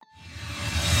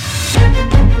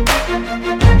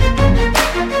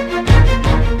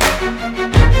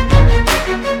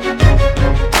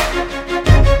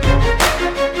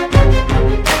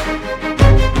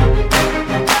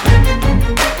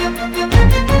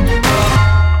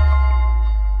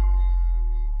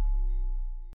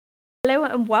Hello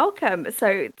and welcome.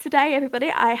 So today, everybody,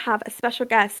 I have a special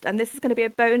guest, and this is going to be a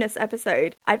bonus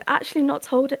episode. I've actually not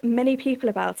told many people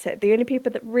about it. The only people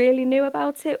that really knew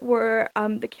about it were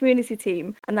the community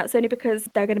team, and that's only because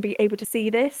they're going to be able to see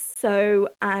this. So,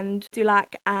 and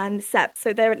Dulac and Sep.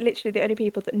 So they're literally the only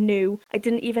people that knew. I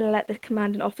didn't even let the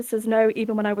commanding officers know,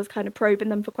 even when I was kind of probing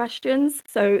them for questions.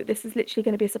 So this is literally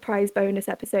going to be a surprise bonus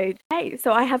episode. Hey,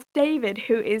 so I have David,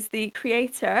 who is the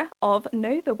creator of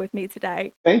Nova, with me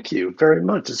today. Thank you very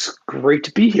much. It's great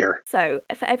to be here. So,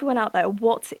 for everyone out there,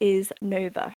 what is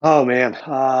Nova? Oh man,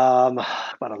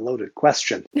 what a loaded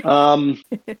question. I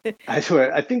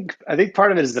think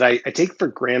part of it is that I take for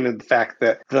granted the fact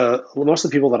that most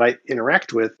of the people that I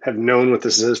interact with have known what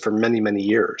this is for many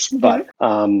years. Mhm. But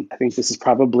I think this is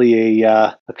probably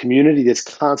a community that's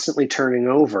constantly turning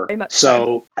over. Very much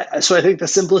So I think the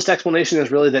simplest explanation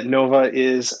is really that Nova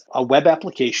is a web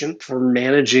application for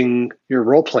managing your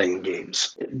role-playing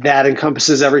games. That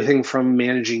encompasses everything from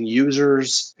managing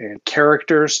users and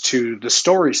characters to the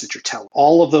stories that you're telling.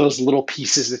 All of those little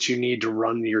pieces that you need to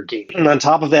run your game. And on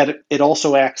top of that, it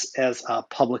also acts as a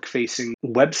public-facing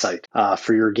website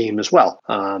for your game as well,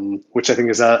 which I think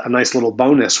is a nice little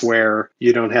bonus where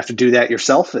you don't have to do that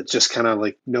yourself. It's just kind of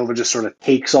like Nova just sort of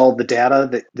takes all the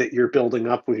data that you're building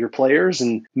up with your players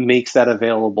and makes that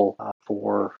available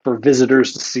for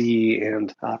visitors to see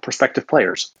and prospective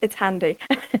players. It's handy.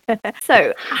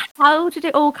 So, how did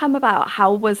it all come about?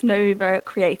 How was Nova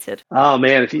created? Oh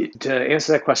man, to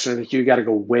answer that question, I think you got to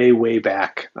go way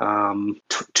back.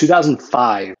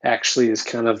 2005 actually is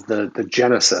kind of the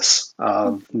genesis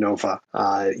of Nova.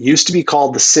 It used to be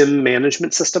called the Sim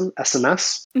Management System,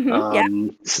 SMS. Yeah.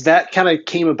 So that kind of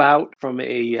came about from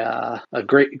a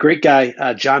great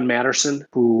guy, John Matterson,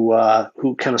 who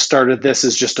kind of started this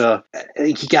as just I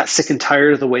think he got sick and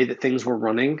tired of the way that things were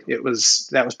running. That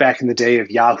was back in the day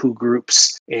of Yahoo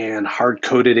groups and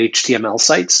hard-coded HTML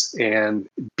sites, and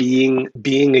being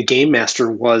a game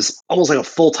master was almost like a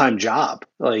full-time job.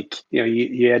 Like,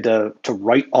 you had to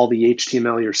write all the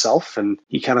HTML yourself, and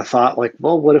he kind of thought like,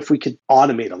 well, what if we could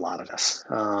automate a lot of this?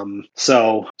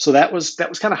 So that was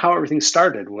kind of how everything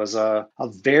started. Was a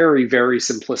very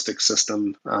simplistic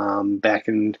system back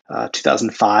in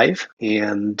 2005,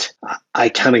 and I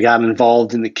kind of got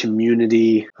involved in the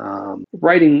community,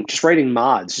 writing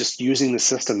mods, just using the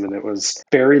system, and it was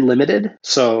very limited.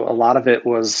 So a lot of it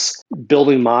was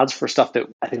building mods for stuff that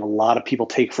I think a lot of people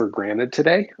take for granted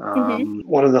today.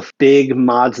 One of the big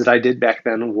mods that I did back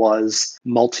then was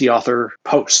multi-author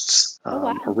posts.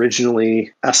 Wow.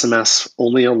 Originally, SMS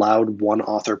only allowed one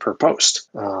author per post.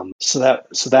 So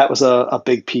that was a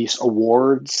big piece.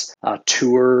 Awards,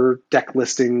 tour, deck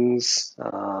listings,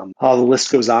 the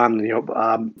list goes on.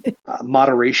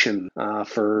 Moderation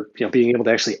for being able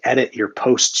to actually edit your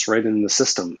posts right in the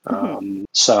system.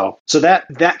 So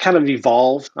that kind of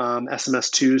evolved.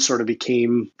 SMS2 sort of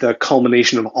became the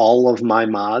culmination of all of my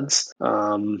mods,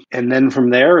 and then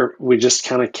from there we just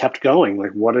kind of kept going.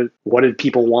 Like, what did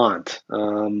people want?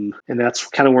 And that's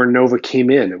kind of where Nova came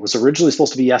in. It was originally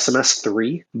supposed to be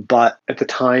SMS3, but at the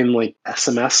time, like,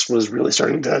 SMS was really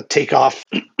starting to take off.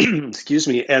 Excuse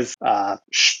me, as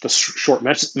the short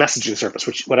messaging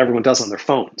service, what everyone does on their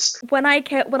phones. When I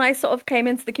sort of came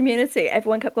into the community,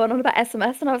 everyone kept going on about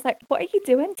SMS, and I was like, "What are you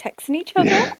doing? Texting each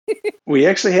other?" We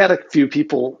actually had a few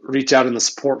people reach out in the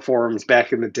support forums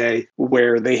back in the day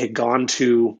where they had gone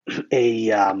to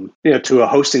a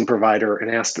hosting provider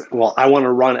and asked, "Well, I want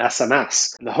to run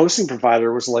SMS," and the hosting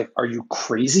provider was like, "Are you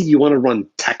crazy? You want to run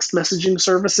text messaging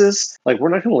services? Like, we're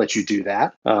not going to let you do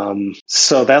that."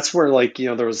 So that's where, like,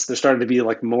 there started to be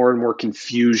like more and more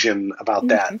confusion about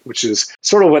that, which is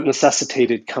sort of what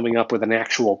necessitated coming up with an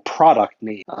actual product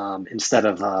name instead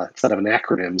of an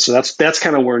acronym. So that's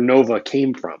kind of where Nova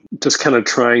came from, just kind of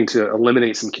trying to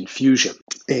eliminate some confusion,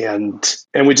 and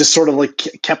we just sort of like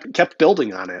kept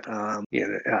building on it.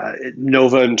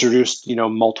 Nova introduced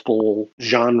multiple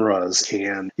genres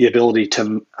and the ability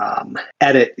to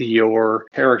edit your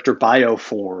character bio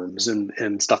forms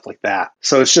and stuff like that.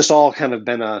 So it's just all kind of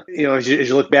been as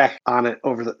you look back on it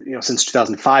over since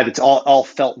 2005, it's all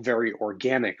felt very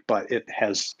organic, but it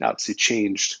has obviously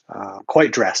changed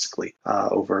quite drastically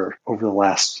over the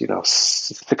last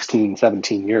 16,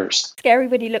 17 years. Scary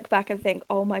when you look back and think,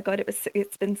 oh my God,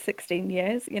 it's been 16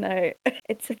 years.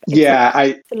 It's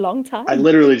a long time. I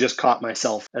literally just caught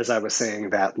myself as I was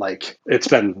saying that, like, it's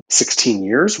been 16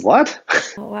 years. What?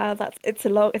 Oh wow, it's a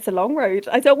long road.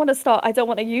 I don't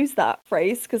want to use that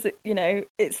phrase because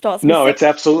it starts with No, six. it's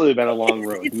absolutely been a long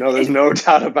road. No, there's no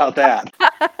doubt about that.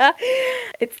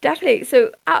 It's definitely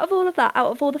so. Out of all of that,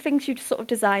 out of all the things you sort of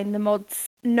designed, the mods,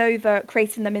 Nova,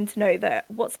 creating them into Nova,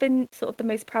 what's been sort of the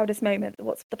most proudest moment?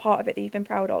 What's the part of it that you've been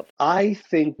proud of? I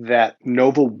think that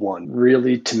Nova One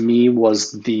really, to me,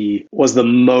 was the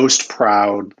most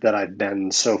proud that I've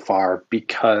been so far,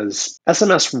 because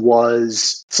SMS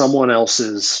was someone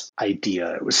else's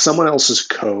idea. It was someone else's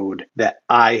code that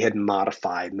I had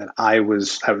modified, and that I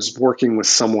was working with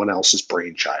someone else's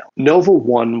brainchild. Nova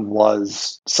One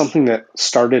was something that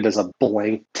started as a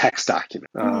blank text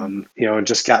document, and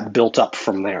just got built up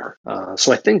from there.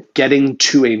 So I think getting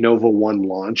to a Nova One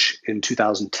launch in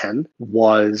 2010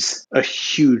 was a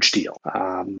huge deal.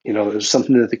 It was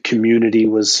something that the community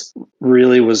was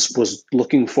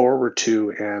looking forward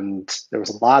to, and there was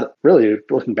a lot. Really,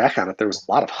 looking back on it, there was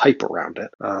a lot of hype around it.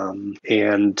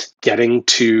 And getting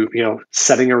to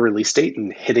setting a release date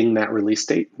and hitting that release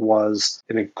date was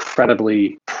an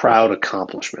incredibly proud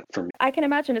accomplishment for me. I can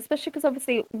imagine, especially because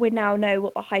obviously we now know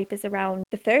what the hype is around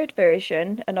the third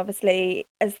version, and obviously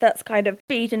as that's kind of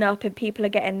speeding up and people are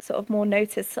getting sort of more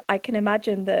notice, I can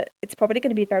imagine that it's probably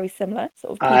going to be very similar.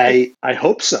 Sort of people. I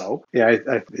hope so. Yeah,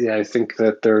 I think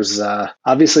that there's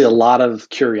obviously a lot of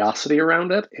curiosity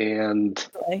around it, and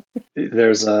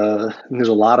there's a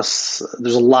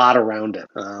lot around it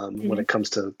when it comes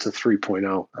to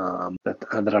 3.0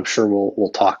 that I'm sure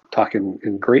we'll talk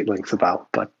in great length about.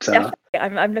 But Definitely.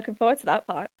 I'm looking forward to that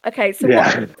part. Okay, so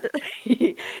yeah.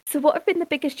 what have been the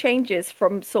biggest changes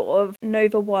from sort of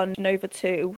Nova 1 to Nova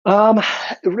 2?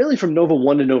 Really, from Nova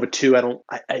 1 to Nova 2,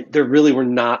 there really were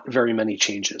not very many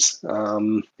changes.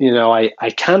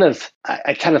 I kind of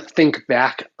think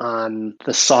back on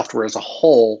the software as a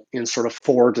whole in sort of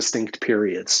four distinct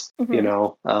periods.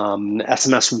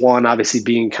 SMS 1 obviously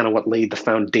being kind of what laid the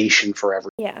foundation for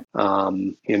everything. Yeah.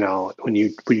 When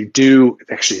you do,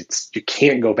 actually, you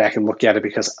can't go back and look at it,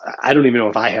 because I don't even know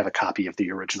if I have a copy of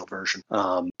the original version.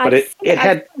 But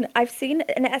I've seen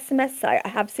an SMS site. I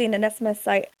have seen an SMS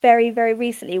site very, very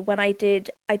recently when I did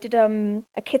a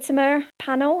Kittimer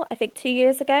panel, I think 2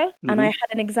 years ago, and I had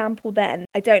an example then.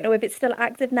 I don't know if it's still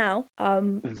active now.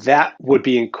 That would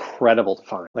be incredible to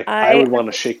find. Like, I would want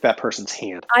to shake that person's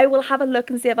hand. I will have a look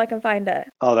and see if I can find it.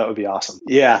 Oh, that would be awesome.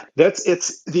 Yeah,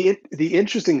 it's the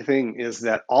interesting thing is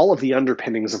that all of the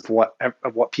underpinnings of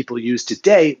what people use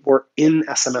today were in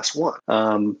SMS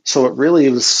 1. So it really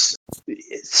was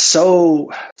so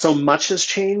much has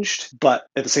changed, but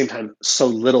at the same time, so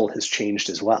little has changed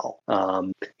as well.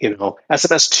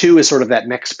 SMS 2 is sort of that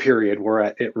next period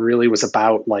where it really was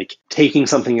about like taking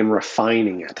something and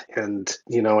refining it. And,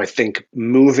 I think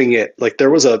moving it, like there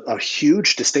was a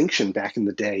huge distinction back in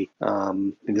the day.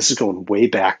 And this is going way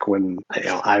back when,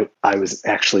 I was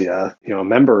actually a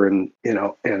member in,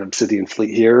 an Obsidian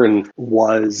fleet here, and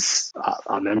was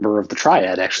a member of the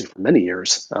Triad actually for many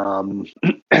years.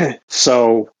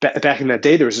 So back in that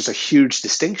day, there was just a huge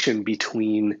distinction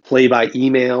between play by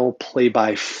email, play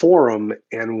by forum,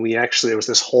 and there was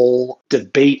this whole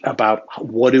debate about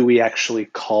what do we actually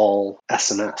call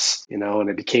SMS, and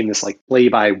it became this like play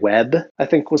by web, I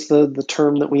think was the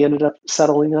term that we ended up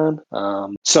settling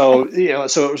on. So it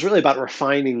was really about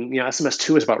refining. SMS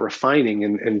 2 is about refining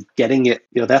and getting it.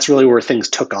 That's really where things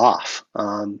took off.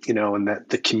 And that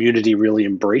the community really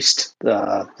embraced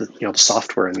the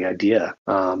software and the idea.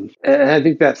 And I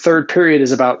think that third period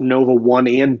is about Nova 1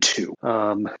 and 2,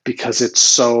 because it's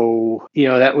so,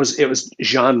 it was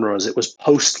genres, it was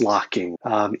post locking,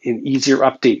 an easier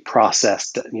update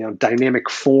process, dynamic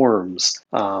forms,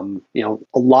 a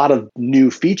lot of new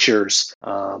features,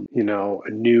 a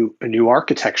new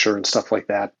architecture and stuff like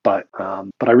that. But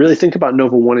I really think about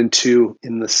Nova 1 and 2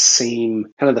 in the same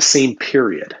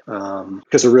period,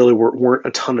 because there really weren't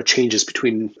a ton of changes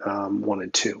between 1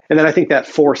 and 2. And then I think that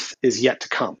fourth is yet to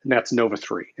come, and that's Nova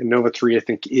 3. And Nova 3, I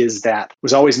think,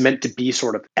 was always meant to be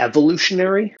sort of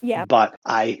evolutionary, but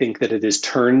I think that it is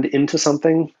turned into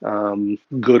something,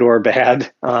 good or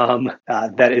bad,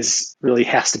 that really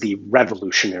has to be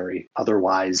revolutionary.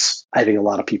 Otherwise, I think a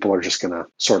lot of people are just going to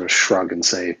sort of shrug and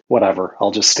say, whatever,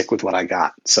 I'll just stick with what I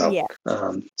got. So,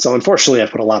 so unfortunately, I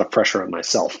put a lot of pressure on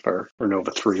myself for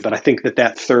Nova 3. But I think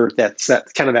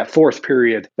that fourth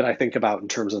period that I think about in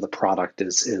terms of the product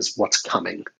is what's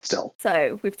coming still.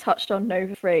 So we've touched on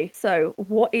Nova 3. So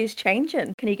what is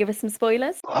changing? Can you give us some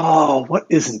spoilers? Oh, what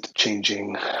isn't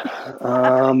changing?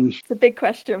 It's a big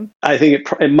question. I think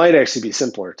it might actually be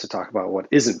simpler to talk about what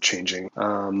isn't changing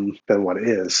than what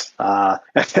is.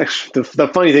 The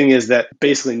funny thing is that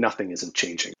basically nothing isn't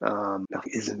changing.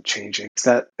 Nothing isn't changing.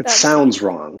 It sounds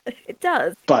wrong. It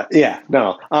does. But yeah,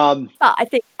 no. But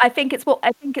I think it's what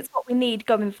we need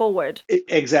going forward.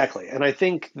 Exactly. And I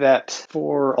think that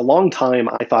for a long time,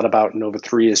 I thought about Nova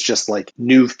 3 as just like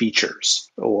new features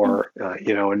or,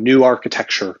 a new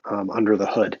architecture under the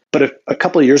hood. But a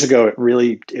couple of years ago, it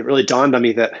really dawned on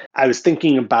me that I was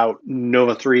thinking about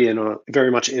Nova 3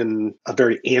 very much in a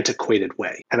very antiquated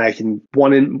way. And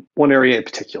one area in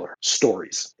particular,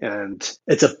 stories. And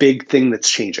it's a big thing that's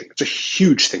changing. It's a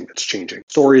huge thing that's changing.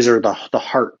 Stories are the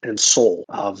heart and soul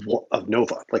of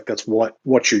Nova. Like that's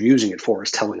what you're using it for,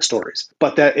 is telling stories.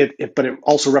 But it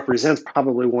also represents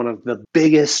probably one of the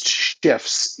biggest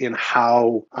shifts in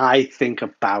how I think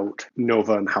about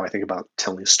Nova and how I think about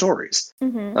telling stories.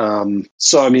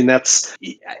 So I mean,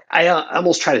 I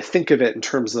almost try to think of it in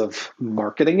terms of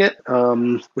marketing it,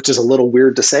 which is a little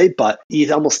weird to say, but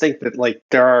you almost think that like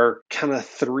there are kind of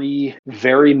three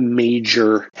very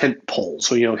major tent poles.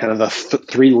 So kind of the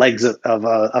three legs of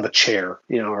a chair,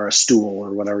 or a stool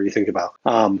or whatever you think about.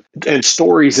 And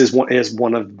stories is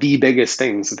one of the biggest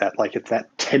things that like it's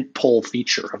that tent pole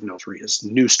feature of Nova 3 is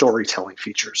new storytelling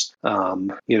features.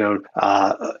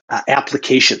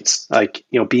 Applications like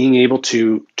being able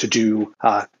to do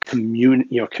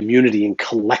community and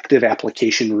collective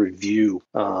application review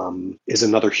is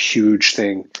another huge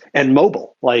thing. And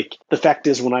mobile, like the fact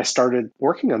is, when I started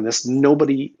working on this,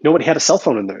 nobody had a cell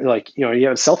phone in there. Like you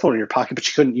had a cell phone in your pocket, but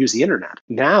you couldn't use the internet.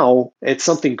 Now it's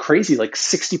something crazy. Like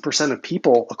 60% of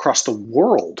people across the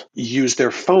world use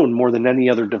their phone more than any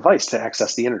other device to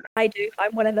access the internet. I do.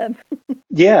 I'm one of them.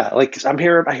 Yeah, like I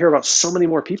hear about so many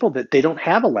more people that they don't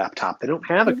have a laptop, they don't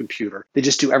have a computer, they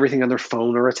just do everything on their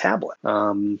phone or a tablet.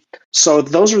 So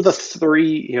those are the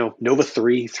three, Nova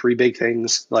 3, three big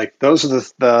things. Like those are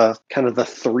the kind of the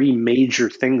three major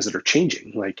things that are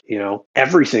changing. Like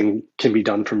everything can be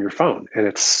done from your phone, and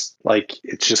it's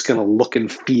just going to look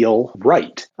and feel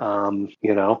right.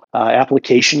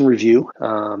 Application review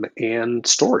and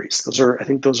stories. I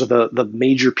think those are the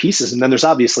major pieces, and then there's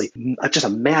obviously just a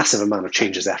massive amount of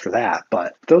changes after that.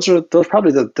 But those are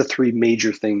probably the three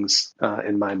major things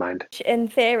in my mind. In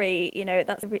theory,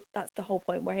 that's the whole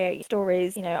point. Where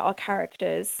stories, our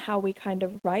characters, how we kind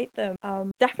of write them.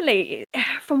 Definitely,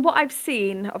 from what I've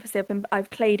seen, obviously I've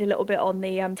played a little bit on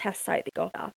the test site that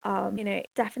got up.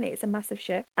 Definitely it's a massive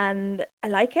shift, and I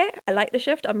like it. I like the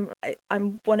shift.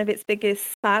 I'm one of its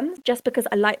biggest fans, just because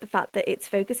I like the fact that it's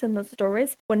focused on the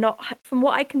stories. We're not, from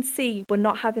what I can see, we're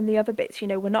not having the other bits.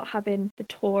 We're not having the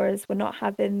tours. We're not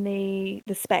having the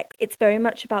spec. It's very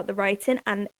much about the writing,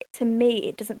 and to me,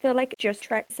 it doesn't feel like just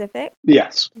Trek specific.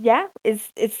 Yes. Yeah.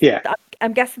 Yeah.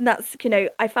 I'm guessing that's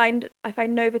I find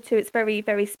Nova 2, it's very,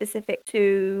 very specific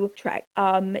to Trek.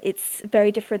 It's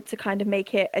very different to kind of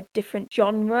make it a different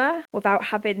genre without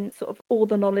having sort of all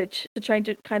the knowledge to try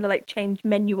to kind of like change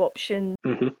menu options,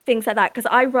 things like that. Because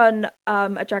I run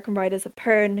a Dragon Riders of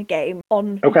Pern game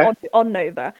on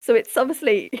Nova, so it's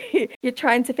obviously you're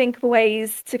trying to think of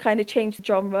ways to kind of change the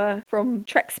genre from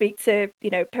Trek speak to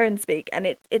Pern speak,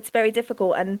 and it's very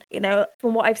difficult. And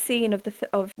from what I've seen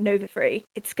of Nova 3,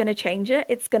 it's going to change it.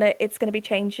 It's gonna be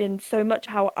changing so much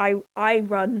how I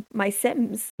run my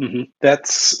Sims.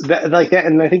 That's that, like that,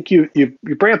 and I think you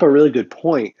bring up a really good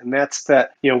point, and that's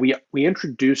that we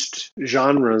introduced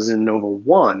genres in Nova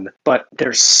 1, but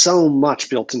there's so much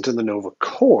built into the Nova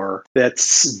core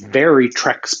that's very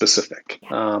Trek specific,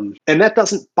 and that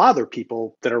doesn't bother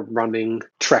people that are running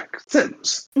Trek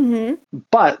Sims.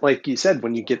 But like you said,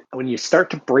 when you start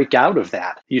to break out of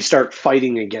that, you start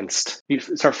fighting against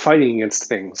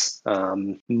things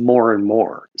more and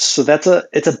more. So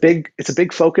it's a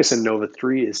big focus in Nova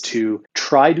 3 is to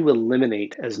try to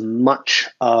eliminate as much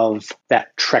of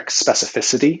that Trek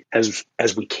specificity as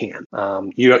we can.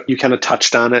 You kind of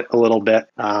touched on it a little bit.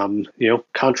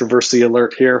 Controversy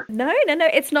alert here. No,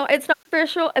 it's not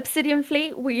controversial. Obsidian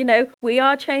Fleet, we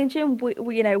are changing.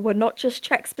 We're not just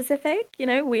Trek specific.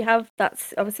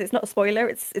 That's obviously, it's not a spoiler.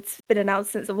 It's been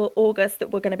announced since August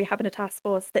that we're going to be having a task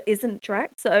force that isn't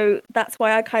Trek. So that's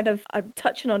why I'm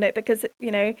touching on it, because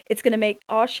it's going to make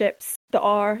our ships that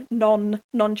are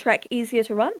non-Trek easier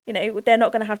to run? They're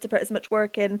not going to have to put as much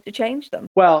work in to change them.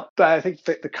 Well, I think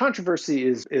the controversy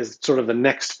is sort of the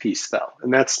next piece, though,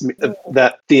 and that's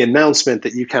that the announcement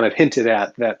that you kind of hinted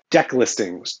at, that deck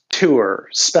listings, tour,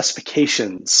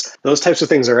 specifications, those types of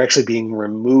things are actually being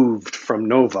removed from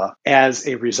Nova as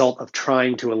a result of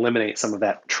trying to eliminate some of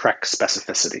that Trek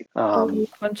specificity.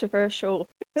 Controversial.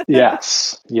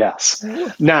 Yes.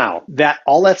 Now, that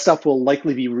all that stuff will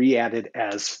likely be re-added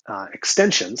as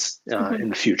extensions in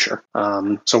the future.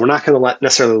 So we're not going to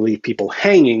necessarily leave people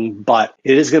hanging, but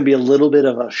it is going to be a little bit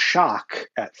of a shock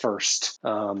at first,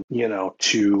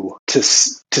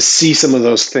 to see some of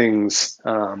those things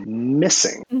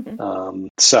missing.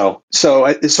 So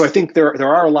I think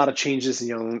there are a lot of changes,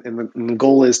 and the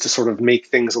goal is to sort of make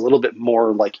things a little bit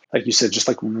more like you said, just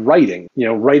like writing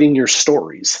your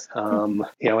stories,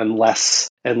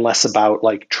 and less about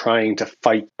like trying to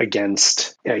fight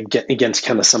against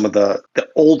kind of some of the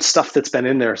old stuff that's been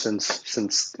in there since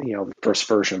the first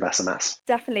version of SMS.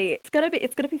 Definitely, it's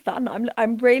gonna be fun.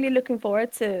 I'm really looking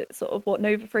forward to sort of what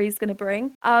Nova 3 is going to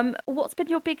bring. What's been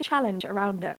your big challenge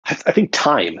around it? I think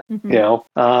time.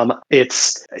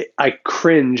 I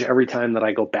cringe every time that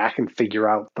I go back and figure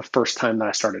out the first time that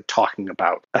I started talking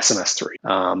about SMS 3.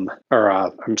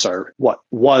 I'm sorry, what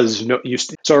was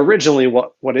used to. So originally,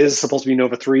 what is supposed to be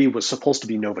Nova 3 was supposed to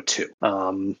be Nova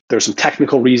 2. There's some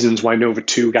technical reasons why Nova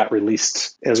 2 got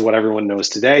released as what everyone knows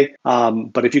today.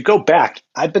 But if you go back,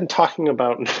 I've been talking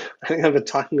about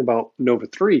Nova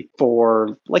 3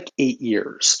 for like 8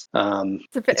 years.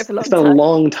 It's a bit of a long It's been time. a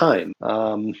long time.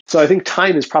 So I think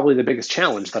time is probably the biggest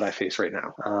challenge that I face right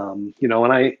now.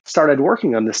 When I started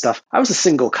working on this stuff, I was a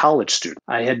single college student.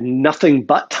 I had nothing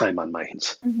but time on my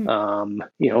hands.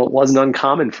 It wasn't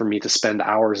uncommon for me to spend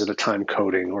hours at a time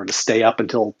coding or to stay up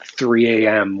until 3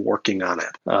 a.m. working on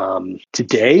it.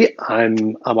 Today,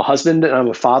 I'm a husband and I'm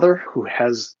a father who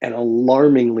has an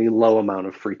alarmingly low amount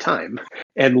of free time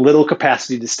and little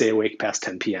capacity to stay awake past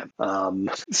 10 p.m.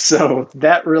 So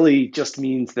that really just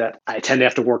means that I tend to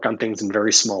have to work on things in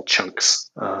very small chunks.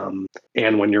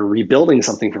 And when you're rebuilding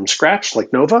something from scratch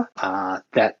like Nova,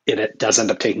 that it does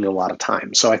end up taking a lot of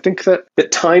time. So I think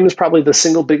that time is probably the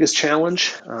single biggest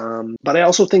challenge. But I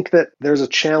also think that there's a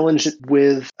challenge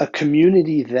with a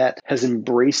community that has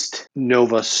embraced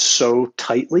Nova so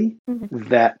tightly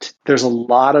that there's a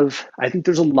lot of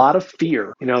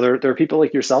fear. There are people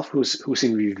like yourself who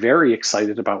seem to be very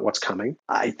excited about what's coming.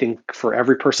 I think for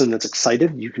every person that's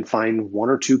excited, you can find one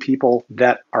or two people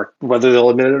that are, whether they'll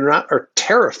admit it or not, are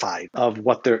terrified of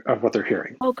what they're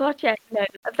hearing. Oh God, yeah,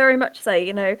 very much so.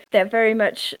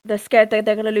 They're scared that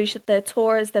they're going to lose their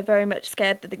tours. They're very much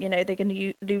scared that they're going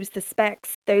to lose the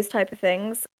specs, those type of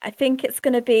things. I think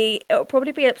it'll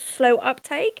probably be a slow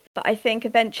uptake, but I think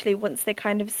eventually once they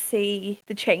kind of see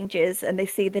the changes and they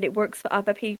see that it works for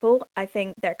other people, I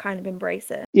think they'll kind of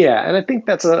embrace it. Yeah, and I think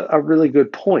that's a really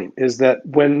good point, is that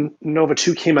when Nova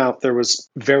 2 came out, there was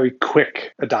very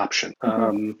quick adoption.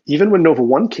 Even when Nova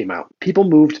 1 came out, people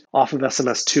moved off of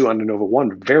SMS 2 onto Nova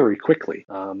 1 very quickly.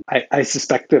 I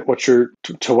suspect that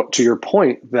to your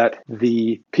point, that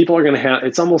the people are going to have,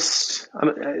 it's almost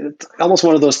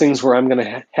one of those things where I'm going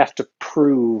to have to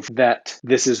prove that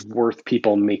this is worth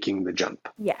people making the jump.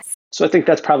 Yes. So I think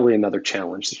that's probably another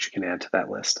challenge that you can add to that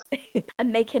list.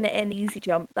 And making it an easy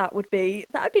jump, that would be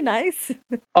nice.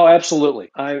 Oh, absolutely.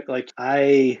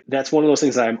 That's one of those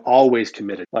things that I'm always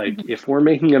committed. Like, if we're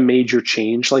making a major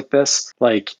change like this,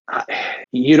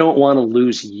 you don't want to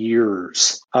lose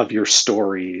years of your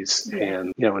stories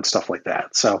and stuff like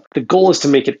that. So the goal is to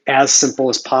make it as simple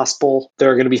as possible.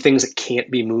 There are going to be things that can't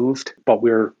be moved, but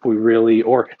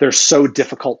they're so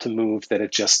difficult to move that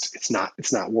it's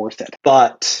not worth it.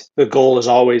 But the goal is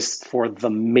always for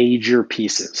the major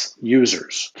pieces: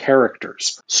 users,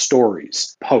 characters,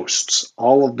 stories, posts,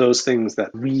 all of those things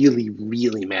that really,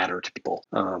 really matter to people.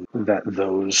 That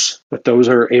those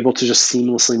are able to just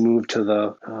seamlessly move to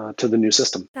the new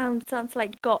system. Sounds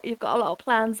like you've got a lot of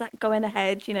plans that going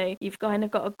ahead. You've kind of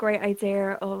got a great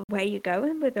idea of where you're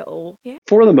going with it all. Yeah.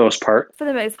 For the most part,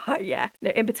 yeah.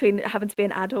 In between having to be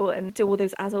an adult and do all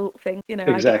those adult things,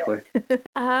 Exactly.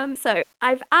 So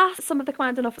I've asked some of the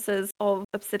commanding officers of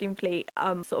Obsidian Fleet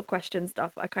sort of question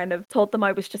stuff. I kind of told them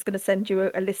I was just going to send you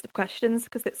a list of questions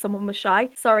because someone was shy.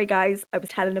 Sorry guys, I was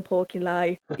telling a porky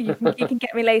lie. You can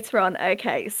get me later on.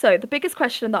 Okay, so the biggest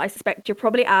question that I suspect you're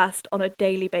probably asked on a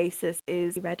daily basis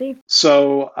is, you ready? ready?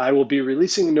 So I will be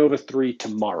releasing Nova 3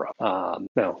 tomorrow.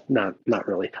 No, not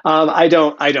really. I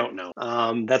don't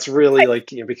know. That's really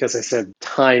like, because I said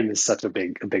time is such a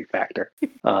big factor.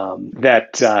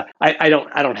 That I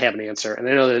don't have an answer, and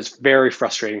I know that it's very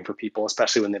frustrating for people,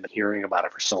 especially when they've been hearing about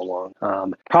it for so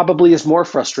long. Probably is more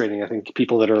frustrating. I think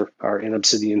people that are in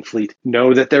Obsidian Fleet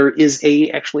know that there is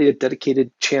actually a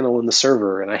dedicated channel in the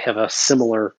server, and I have a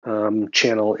similar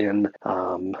channel in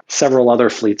several other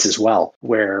fleets as well,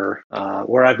 where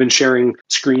I've been sharing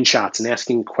screenshots and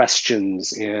asking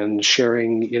questions and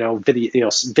sharing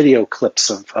video clips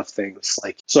of things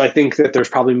like. So I think that there's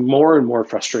probably more and more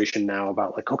frustration now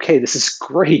about like, okay, this is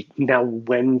great. Now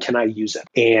when can I use it?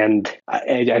 And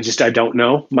I don't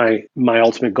know. My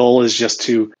ultimate goal is just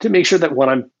to make sure that what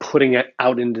I'm putting it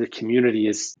out into the community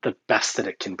is the best that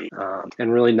it can be,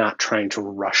 and really not trying to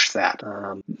rush that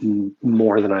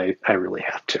more than I really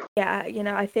have to. Yeah,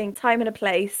 I think time and a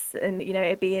place, and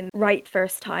it being right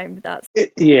first time. That's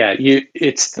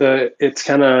It's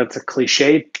a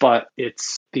cliche, but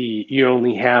you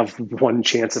only have one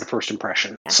chance at a first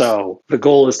impression. yes. So the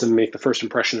goal is to make the first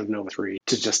impression of Nova 3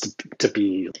 to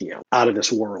be out of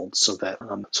this world, so that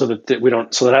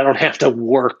I don't have to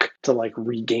work to like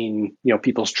regain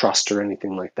people's trust or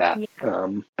anything like that,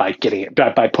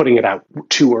 by putting it out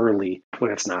too early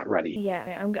when it's not ready.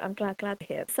 Yeah, I'm glad to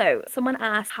hear. So someone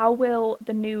asked, how will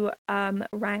the new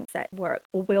rank set work,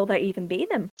 or will there even be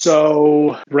them?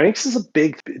 So ranks is a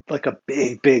big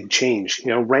change.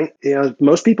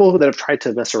 Most people that have tried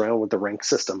to mess around with the rank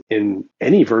system in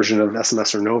any version of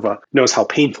SMS or Nova knows how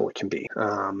painful it can be.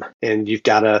 And you've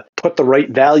got to put the right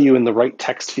value in the right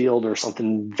text field, or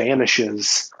something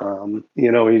vanishes.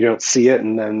 You don't see it,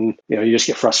 and then you just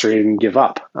get frustrated and give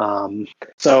up.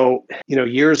 So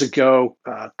years ago,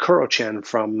 Kuro-chan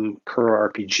from Kuro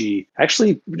RPG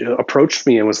actually approached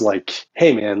me and was like,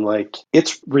 "Hey man, like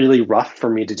it's really rough for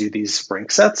me to do these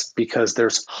rank sets because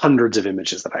there's hundreds of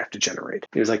images that I have to generate."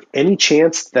 He was like, "Any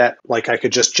chance that like I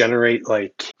could just generate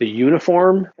like the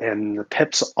uniform and the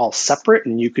pips all separate,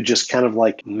 and you could just kind of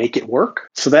like make it work?"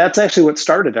 So that's actually what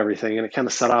started everything, and it kind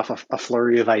of set off a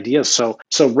flurry of ideas. So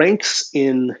ranks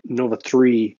in Nova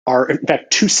 3 are in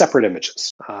fact two separate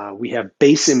images. We have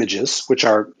base images, which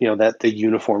are that the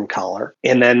uniform color,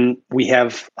 and then we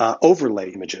have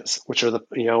overlay images, which are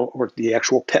the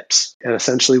actual pips. And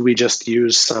essentially, we just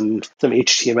use some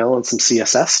HTML and some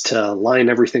CSS to line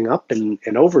everything up and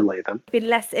overlay them. Be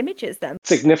less images then?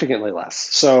 Significantly less.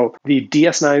 So the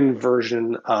DS9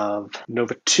 version of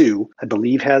Nova 2, I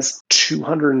believe, has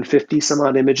 250 some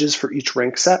odd images for each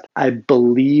rank set. I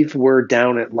believe we're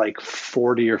down at like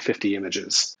 40 or 50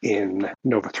 images in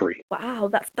Nova 3. Wow,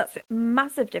 that's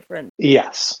massive difference.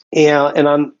 Yes. And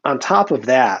on top of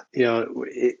that,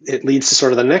 it leads to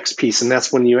sort of the next piece, and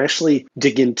that's when you actually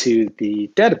dig into the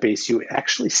database, you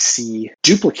actually see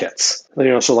duplicates.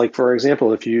 So like, for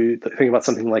example, if you think about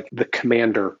something like the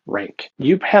commander rank,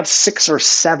 you have 6 or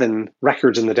 7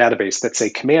 records in the database that say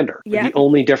commander. Yeah. The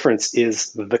only difference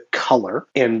is the color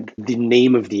and the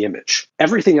name of the image.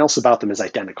 Everything else about them is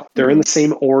identical. They're in the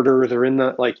same order. They're in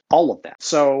all of that.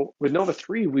 So with Nova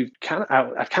 3,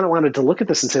 I've kind of wanted to look at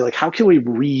this and say, like, how can we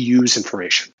reuse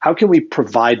information? How can we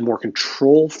provide more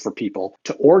control for people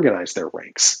to organize their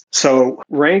ranks? So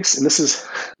ranks, and this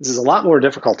is a lot more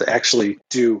difficult to actually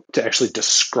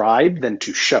describe than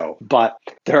to show, but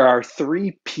there are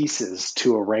 3 pieces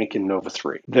to a rank in Nova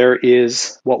 3. There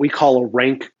is what we call a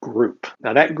rank group.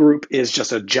 Now that group is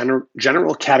just a general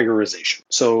categorization.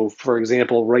 So for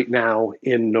example, right now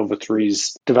in Nova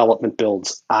 3's development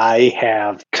builds, I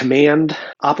have command,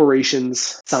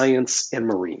 operations, science, and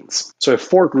marines. So I have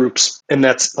 4 groups, and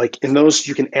that's like, in those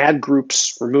you can add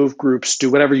groups, remove groups,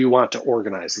 do whatever you want to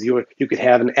organize. You could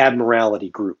have an admiralty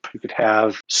group. You could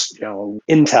have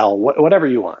intel, whatever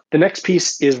you want. The next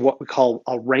piece is what we call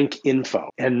a rank info,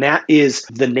 and that is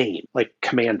the name, like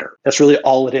commander. That's really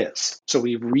all it is. So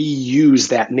we reuse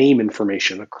that name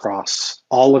information across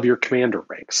all of your commander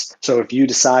ranks. So if you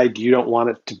decide you don't want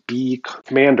it to be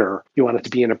commander, you want it to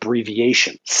be an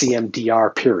abbreviation,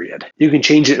 CMDR period, you can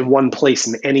change it in one place,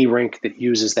 and any rank that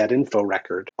uses that info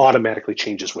record automatically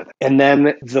changes with it. And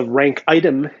then the rank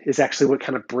item is actually what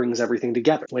kind of brings everything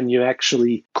together. When you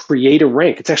actually create a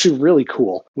rank, it's actually really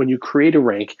cool. When you create a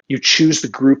rank, you choose the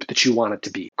group that you want it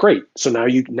to be. Great. So now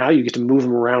you get to move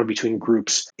them around between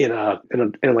groups in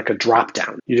like a drop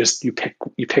down. You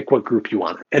pick what group you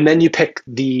want, and then you pick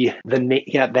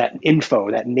that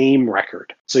info, that name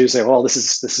record. So you say, well, this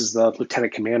is the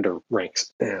lieutenant commander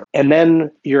ranks. Yeah. And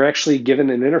then you're actually given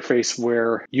an interface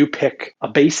where you pick a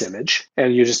base image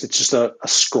and it's just a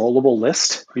scrollable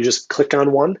list. You just click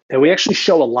on one, and we actually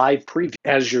show a live preview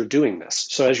as you're doing this.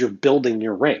 So as you're building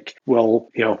your rank, we'll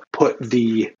put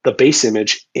the base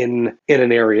image in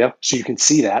an area so you can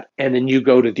see that, and then you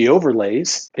go to the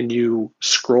overlays and you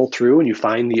scroll through and you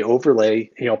find the overlay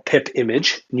pip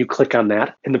image, and you click on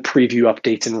that, and the preview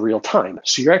updates in real time.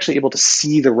 So you're actually able to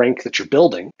see the rank that you're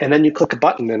building, and then you click a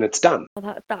button and it's done.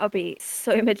 Well, that would be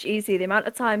so much easier. The amount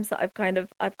of times that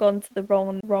I've gone to the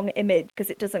wrong image because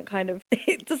it doesn't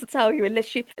it doesn't tell you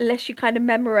unless you kind of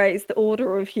memorize the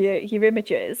order of your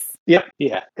images. Yeah.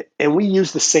 And we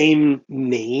use the same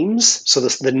names, so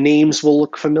the names will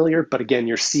look familiar, but again,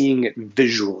 you're seeing it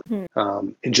visually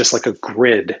in just like a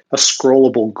grid, a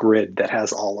scrollable grid that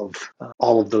has all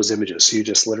of those images. So you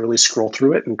just literally scroll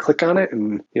through it and click on it,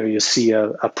 and you see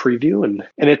a preview, and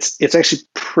it's actually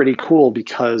pretty cool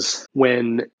because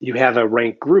when you have a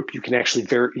ranked group, you can actually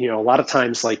a lot of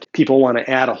times like people want to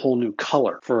add a whole new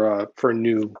color for a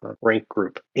new ranked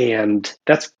group, and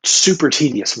that's super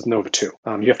tedious with Nova 2.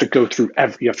 You have to go through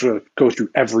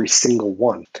every single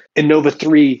one. In Nova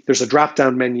 3, there's a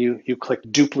drop-down menu. You click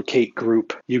duplicate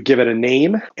group, you give it a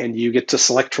name, and you get to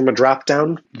select from a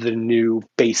drop-down the new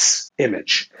base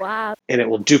image. Wow. And it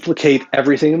will duplicate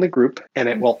everything in the group, and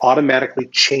it will automatically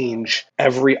change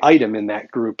every item in that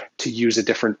group to use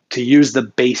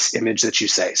the base image that you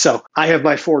say. So I have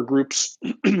my 4 groups.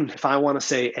 If I want to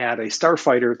say add a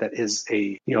starfighter that is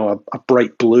a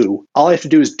bright blue, all I have to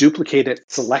do is duplicate it,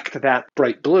 select that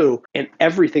bright blue, and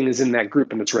everything is in that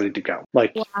group and it's ready to go.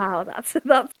 Like, wow,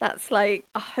 that's like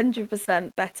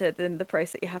 100% better than the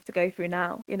process that you have to go through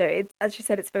now. As you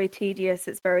said, it's very tedious,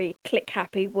 it's very click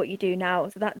happy what you do now.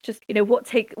 So that just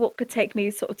what could take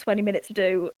me sort of 20 minutes to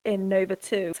do in Nova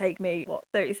 2 take me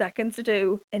 30 seconds to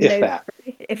do in Nova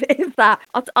 3. If that,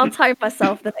 I'll time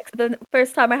myself the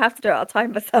first time I have to do it. I'll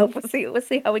time myself. We'll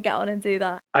see how we get on and do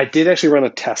that. I did actually run a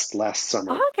test last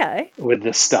summer. Okay. With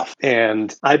this stuff,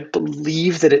 and I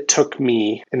believe that it took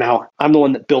me, and now I'm the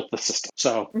one that built the system,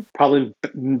 so probably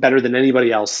better than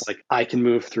anybody else, like I can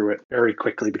move through it very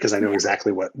quickly because I know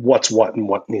exactly what's what and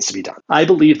what needs to be done. I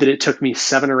believe that it took me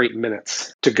 7 or 8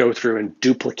 minutes to go through and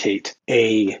duplicate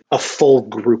a full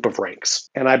group of ranks,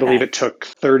 and I believe it took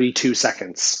 32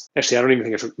 seconds. Actually, I don't even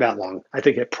think it took that long. I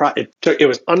think it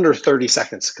was under 30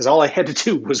 seconds because all I had to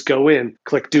do was go in,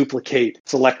 click duplicate,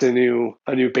 select a new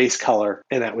base color,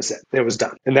 and that was it. It was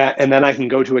done. And then I can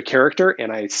go to a character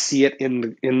and I see it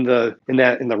in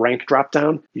the rank drop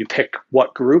down. You pick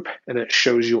what group, and it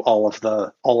shows you all of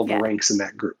the ranks in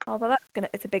that group. Oh, well,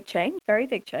 it's a big change. Very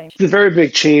big change. It's a very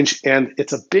big change, and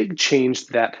it's a big change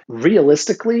that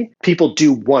realistically people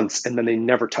do once and then they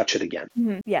never touch it again.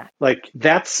 Mm-hmm. Yeah.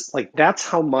 That's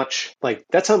how much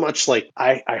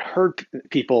I heard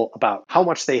people about how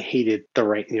much they hated the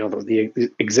rank,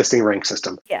 the existing rank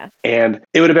system. Yeah. And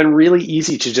it would have been really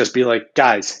easy to just be like,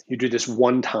 guys, you do this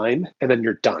one time and then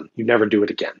you're done. You never do it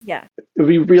again. Yeah. It would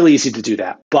be really easy to do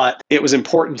that. But it was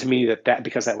important to me that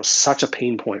because that was such a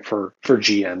pain point for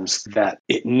GMs that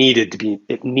it needed to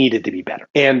be better.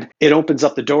 And it opens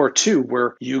up the door too,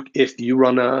 where if you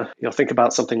run think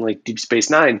about something like Deep Space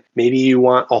Nine, maybe you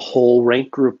want a whole rank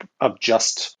group of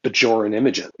just Bajoran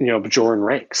images, Bajoran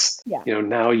ranks. Yeah.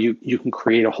 Now you can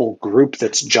create a whole group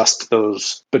that's just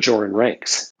those Bajoran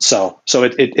ranks. So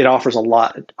it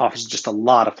offers just a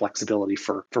lot of flexibility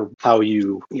for how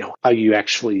you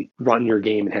actually run your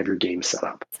game and have your game set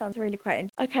up. Sounds really great.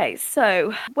 Okay,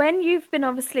 so when you've been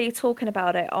obviously talking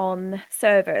about it on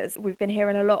servers, we've been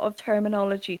hearing a lot of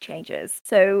terminology changes.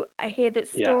 So I hear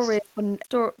that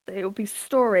it will be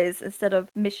stories instead of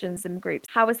missions and groups.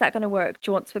 How is that going to work? Do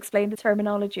you want to explain the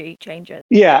terminology changes?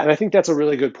 Yeah, and I think that's a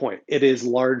really good point. It is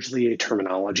largely a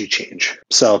terminology change.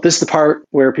 So this is the part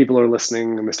where people are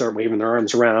listening and they start waving their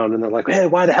arms around and they're like, hey,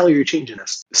 why the hell are you changing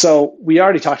this? So we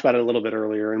already talked about it a little bit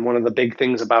earlier. And one of the big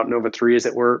things about Nova 3 is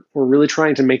that we're really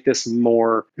trying to make this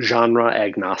more genre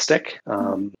agnostic,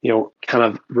 kind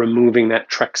of removing that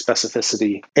Trek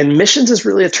specificity. And missions is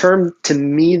really a term to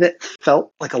me that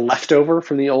felt like a leftover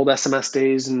from the old SMS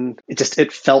days. And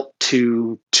it felt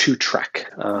too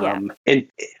Trek. Yeah. And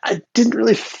I didn't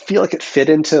really feel like it fit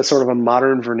into sort of a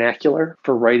modern vernacular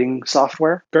for writing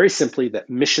software. Very simply, that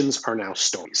missions are now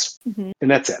stories. Hmm. And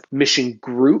that's it. Mission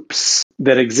groups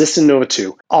that exist in Nova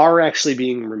 2 are actually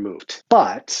being removed.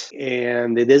 But,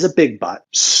 and it is a big but,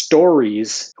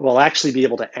 stories will actually be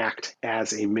able to act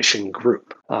as a mission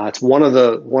group. It's one of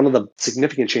the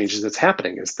significant changes that's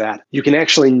happening is that you can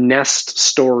actually nest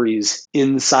stories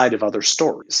inside of other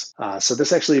stories. So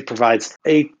this actually provides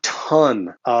a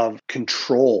ton of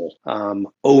control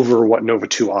over what Nova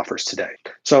 2 offers today.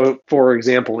 So, for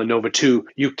example, in Nova 2,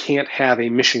 you can't have a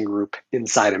mission group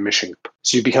inside a mission group.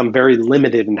 So you become very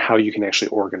limited in how you can actually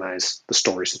organize the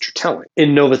stories that you're telling.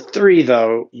 In Nova 3,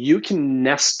 though, you can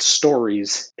nest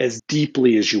stories as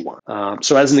deeply as you want.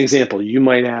 So as an example, you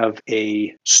might have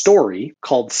a story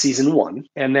called Season 1,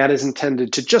 and that is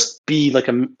intended to just be like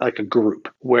a group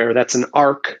where that's an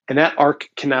arc, and that arc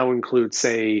can now include,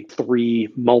 say, 3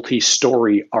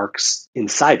 multi-story arcs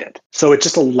inside it. So it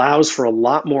just allows for a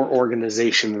lot more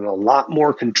organization and a lot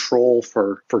more control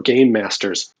for game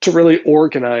masters to really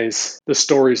organize the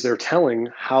stories they're telling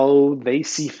how they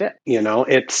see fit.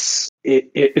 It's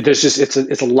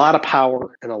a lot of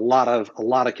power and a lot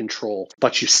of control,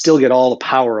 but you still get all the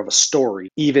power of a story,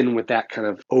 even with that kind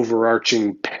of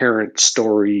overarching parent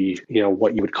story,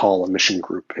 what you would call a mission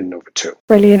group in Nova 2.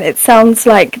 Brilliant. It sounds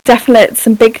like definitely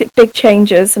some big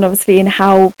changes, and obviously in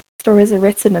how stories are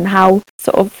written and how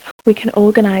sort of we can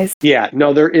organize. Yeah,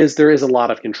 no, there is a lot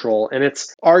of control, and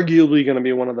it's arguably going to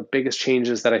be one of the biggest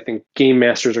changes that I think game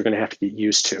masters are going to have to get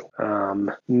used to.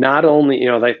 Not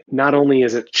only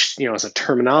is it as a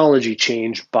terminology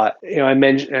change, but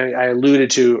I alluded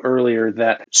to earlier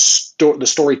that the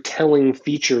storytelling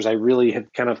features, I really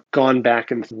have kind of gone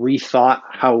back and rethought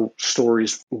how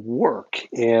stories work,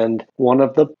 and one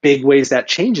of the big ways that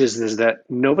changes is that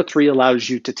Nova 3 allows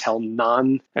you to tell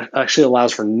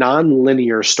allows for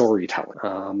non-linear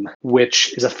storytelling,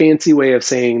 which is a fancy way of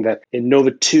saying that in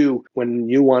Nova 2, when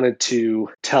you wanted to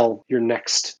tell your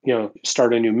next,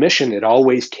 start a new mission, it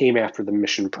always came after the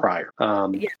mission prior.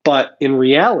 Yeah. But in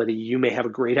reality, you may have a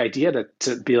great idea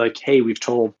to be like, hey, we've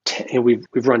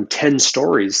run 10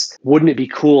 stories. Wouldn't it be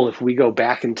cool if we go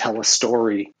back and tell a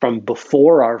story from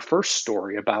before our first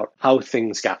story about how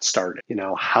things got started,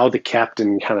 how the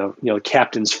captain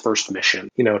captain's first mission,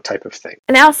 type of thing.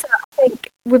 And also, I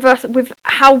think with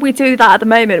how we do that at the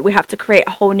moment, we have to create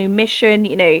a whole new mission.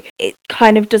 It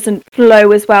kind of doesn't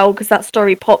flow as well because that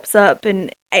story pops up,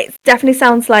 and it definitely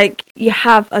sounds like you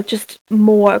have just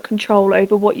more control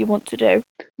over what you want to do.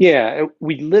 Yeah,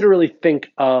 we literally think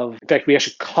of, in fact, we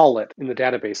actually call it in the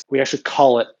database, we actually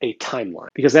call it a timeline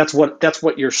because that's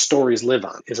what your stories live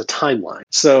on, is a timeline.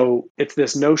 So it's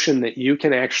this notion that you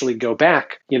can actually go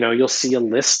back, you'll see a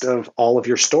list of all of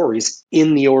your stories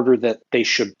in the order that they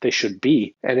should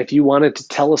be. And if you wanted to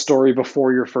tell a story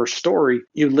before your first story,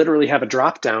 you literally have a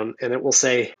drop down and it will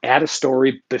say, add a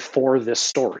story before this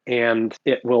story. And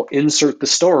it will insert the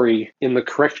story in the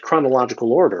correct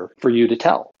chronological order for you to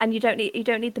tell. And you don't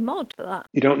need the mod for that.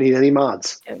 You don't need any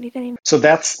mods. You don't need any. So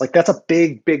that's a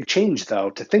big change, though,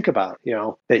 to think about,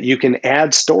 that you can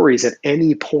add stories at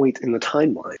any point in the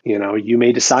timeline. You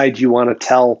may decide you want to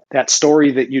tell that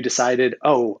story that you decided,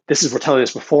 oh, we're telling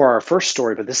this before our first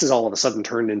story, but this is all of a sudden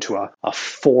turned into a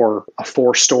four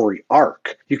story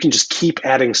arc. You can just keep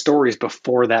adding stories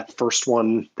before that first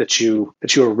one that you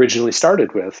originally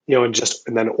started with,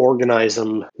 and then organize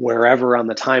them wherever on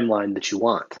the timeline that you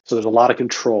want. So there's a lot of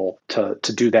control to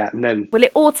do that. And then will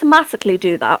it automatically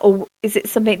do that, or is it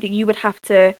something that you would have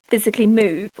to physically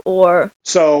move? Or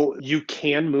so you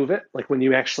can move it, like when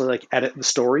you actually edit the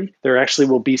story, there actually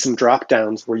will be some drop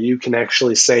downs where you can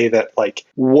actually say that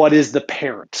what is the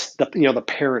parent, the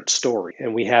parent story,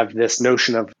 and we have this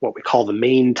notion of what we call the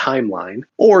main timeline.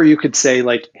 Or you could say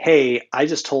hey, I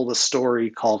just told a story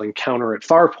called Encounter at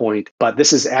Farpoint, but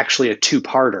this is actually a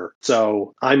 2-parter,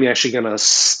 so I'm actually going to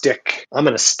stick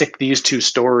these 2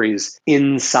 stories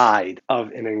inside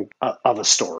of a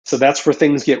story. So that's where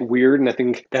things get weird, and I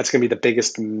think that's going to be the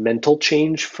biggest mental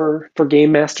change for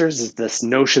game masters, is this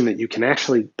notion that you can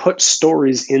actually put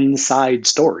stories inside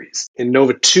stories. In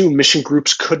Nova 2, mission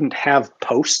groups couldn't have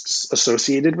posts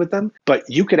associated with them, but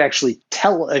you could actually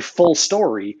tell a full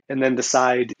story and then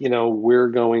decide, we're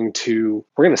going to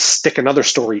stick another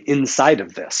story inside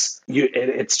of this.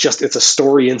 It's a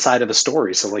story inside of a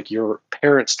story. So your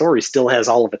parent story still has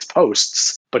all of its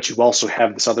posts, but you also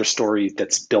have this other story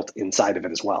that's built inside of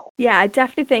it as well. Yeah, I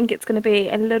definitely think it's going to be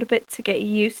a little bit to get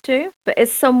used to. But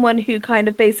as someone who kind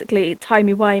of basically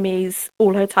timey-wimeys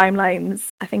all her timelines,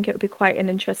 I think it would be quite an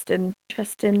interesting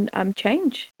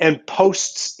change. And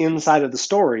posts inside of the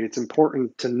story, it's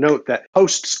important to note that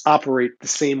posts operate the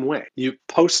same way.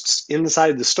 Posts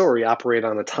inside the story operate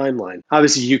on a timeline.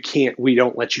 Obviously, we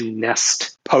don't let you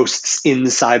nest posts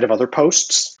inside of other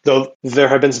posts, though there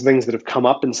have been some things that have come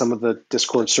up in some of the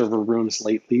Discord server rooms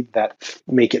lately that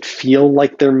make it feel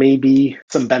like there may be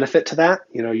some benefit to that.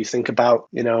 You think about,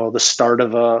 the start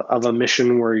of a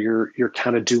mission where you're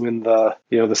kind of doing the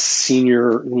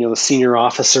senior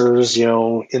officers,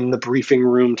 in the briefing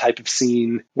room type of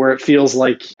scene, where it feels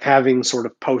like having sort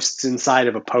of posts inside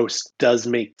of a post does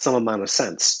make some amount of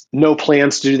sense. No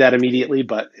plans to do that immediately,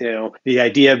 but the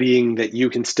idea being that you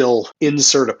can still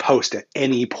insert a post at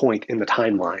any point in the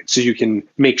timeline, so you can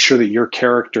make sure that your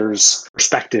character's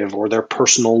perspective or their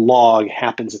personal log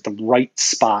happens at the right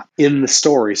spot in the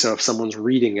story. So if someone's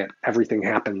reading it, everything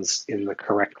happens in the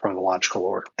correct chronological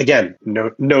order. Again,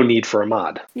 no need for a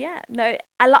mod. Yeah, no.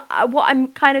 What I'm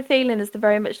kind of feeling is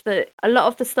very much that a lot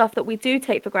of the stuff that we do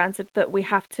take for granted that we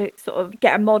have to sort of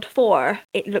get a mod for,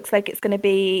 it looks like it's going to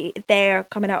be there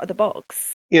coming out of the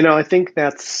box. I think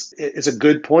it's a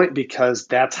good point, because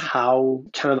that's how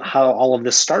all of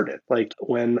this started. Like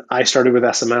when I started with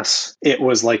SMS, it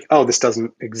was like, oh, this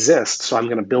doesn't exist, so I'm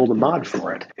going to build a mod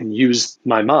for it and use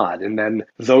my mod. And then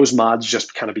those mods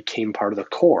just kind of became part of the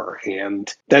core.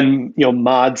 And then,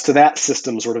 mods to that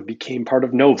system sort of became part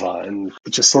of Nova. And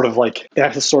it just sort of like,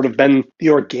 that has sort of been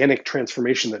the organic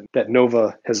transformation that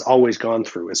Nova has always gone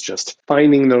through, is just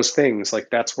finding those things. Like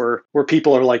that's where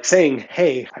people are like saying,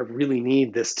 hey, I really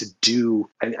need this to do,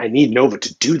 I need Nova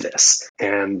to do this.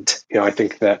 And I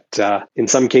think that in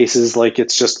some cases, like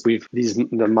it's just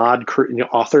the mod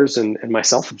authors and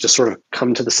myself have just sort of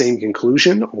come to the same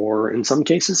conclusion, or in some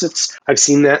cases I've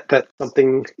seen that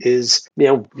something is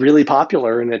really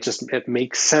popular, and it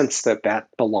makes sense that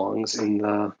belongs in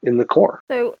the core.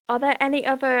 So are there any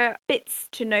other bits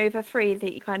to Nova 3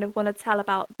 that you kind of want to tell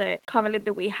about that currently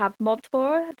that we have mods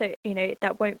for that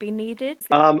that won't be needed?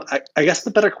 I guess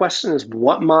the better question is,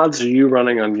 what mods are you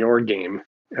running on your game?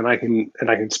 And I can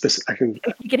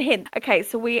You can hint. Okay,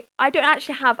 so I don't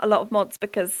actually have a lot of mods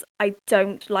because I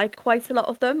don't like quite a lot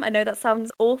of them. I know that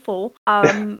sounds awful,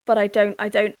 but I don't.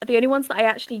 The only ones that I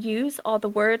actually use are the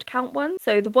word count ones.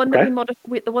 So the one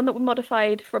that we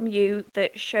modified from you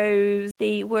that shows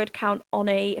the word count on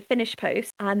a finished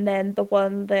post, and then the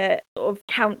one that sort of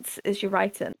counts as you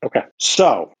write it. Okay,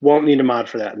 so won't need a mod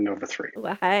for that in Nova 3.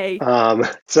 Well, hey.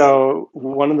 So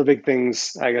one of the big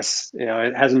things, I guess,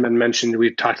 it hasn't been mentioned.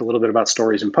 We've talked a little bit about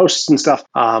stories and posts and stuff.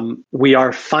 We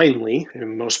are finally,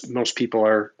 and most people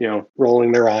are,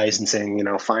 rolling their eyes and saying,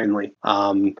 finally,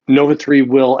 Nova 3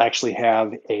 will actually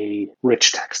have a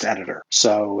rich text editor.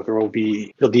 So there'll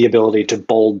be the ability to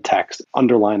bold text,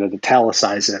 underline it,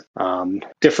 italicize it,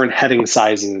 different heading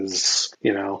sizes,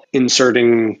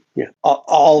 inserting,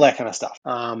 all that kind of stuff.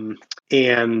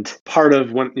 And part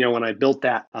of when I built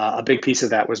that, a big piece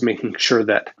of that was making sure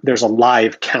that there's a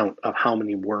live count of how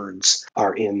many words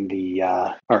are in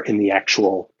the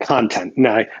actual content.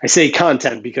 Now, I say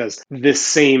content because this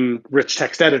same rich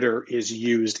text editor is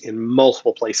used in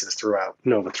multiple places throughout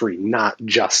Nova 3, not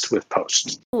just with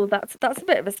posts. Oh, that's a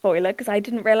bit of a spoiler, because I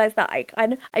didn't realize that.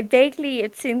 I vaguely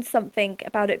had seen something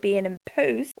about it being in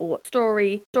post or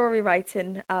story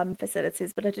writing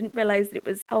facilities, but I didn't realize that it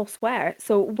was elsewhere.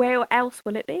 So where else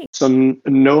will it be? So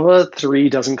Nova 3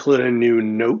 does include a new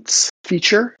notes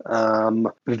feature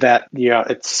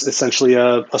it's essentially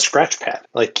a scratch pad.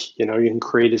 Like, you can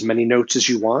create as many notes as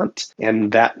you want,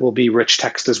 and that will be rich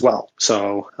text as well.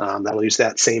 So that'll use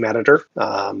that same editor.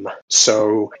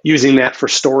 So using that for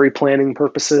story planning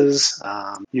purposes,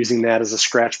 using that as a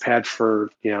scratch pad for,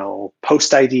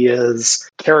 post ideas,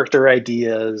 character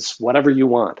ideas, whatever you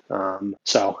want.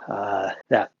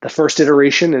 That the first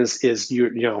iteration is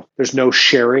there's no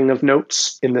sharing of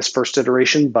notes in this first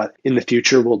iteration, but in the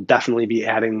future we'll definitely be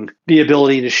adding the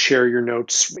ability to share your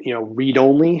notes, read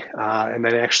only, and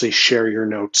then actually share your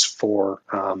notes for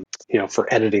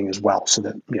editing as well, so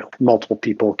that multiple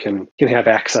people can have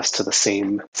access to the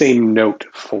same note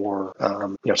for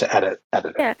to edit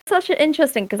it. Yeah, such an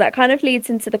interesting, because that kind of leads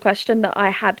into the question that I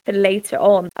had for later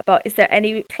on about, is there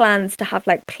any plans to have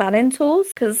like planning tools?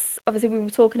 Because obviously we were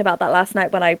talking about that last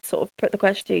night when I sort of put the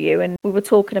question to you, and we were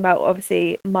talking about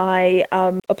obviously my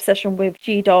obsession with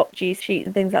G Sheet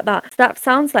and things like that. that. So that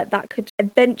sounds like that could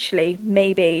eventually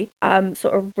maybe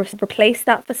sort of replace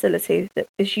that facility that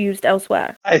is used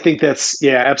elsewhere. I think that's,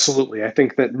 yeah, absolutely. I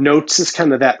think that Notes is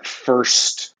kind of that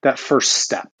first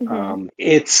step.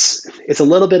 It's a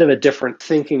little bit of a different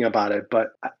thinking about it,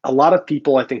 but a lot of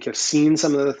people I think have seen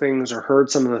some of the things or heard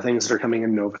some of the things that are coming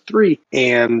in Nova 3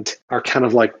 and are kind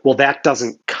of like, well, that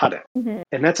doesn't cut it.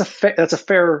 And that's a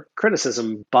fair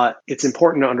criticism, but it's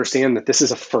important to understand that this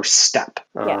is a first step.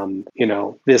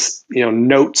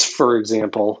 Notes, for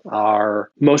example,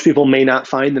 most people may not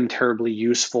find them terribly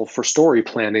useful for story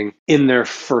planning in their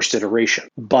first iteration.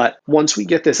 But once we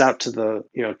get this out to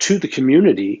the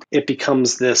community, it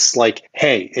becomes this like,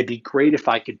 hey, it'd be great if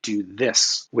I could do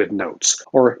this with Notes.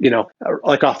 Or,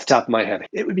 like off the top of my head,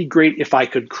 it would be great if I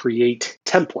could create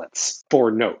templates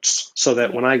for Notes so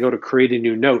that when I go to create a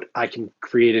new note, I can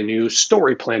create a new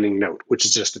story planning note, which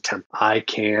is just a template. I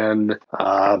can,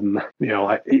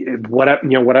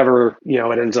 whatever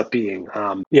it ends up being.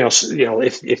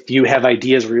 If you have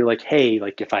ideas where you're like, hey,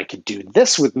 like if I could do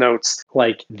this with Notes,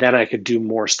 like then I could do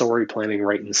more story planning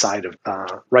right inside of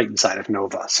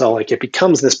Nova. So like it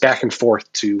becomes this back and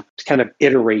forth to kind of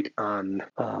iterate on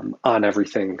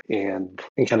everything and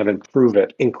kind of improve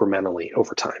it incrementally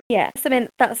over time. Yes, I mean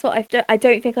that's what I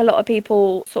don't think a lot of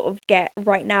people sort of get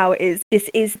right now is this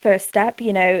is the first step.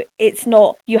 It's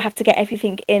not you have to get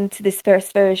everything into this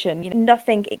first version.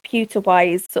 Nothing computer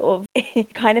wise sort of you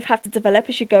kind of have to develop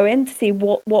as you go in to see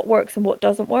what works and what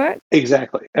doesn't work.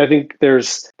 Exactly. I think there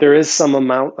is some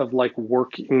amount of like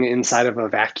working inside of a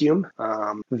vacuum.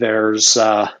 There's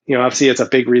obviously it's a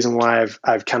big reason why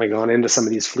I've kind of gone into some of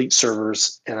these fleet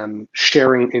servers and I'm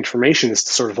sharing information is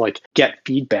to sort of like get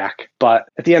feedback. But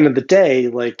at the end of the day,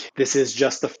 like this is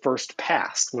just the first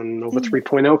pass. When Nova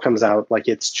 3.0 comes out, like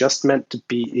it's just meant to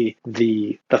be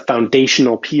the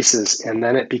foundational pieces, and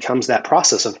then it becomes that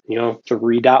process of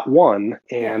 3.1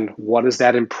 and what does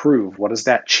that improve? What does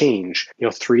that change?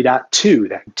 3.2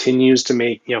 that continues to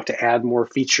make to add more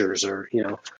features or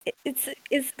It's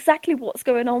exactly what's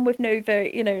going on with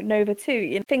Nova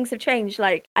 2. Things have changed.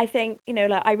 Like I think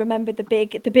like I remember the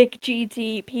big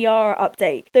GDPR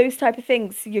update. Those type of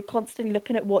things. You're constantly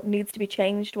looking at what needs to be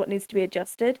changed, what needs to be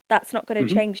adjusted. That's not going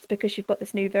to change because you've got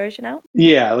this new version out.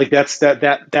 Yeah, like that's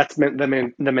meant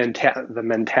the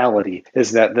mentality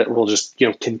is that we'll just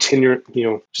continue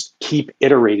just keep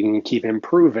iterating and keep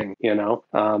improving.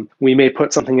 We may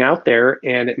put something out there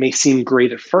and it may seem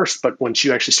great at first, but once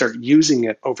you actually start using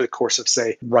it over the course of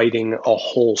say writing a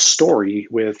whole story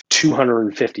with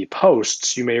 250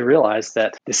 posts, you may realize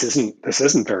that this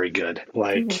isn't very good.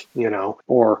 Like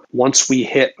or once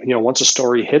a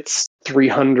story hits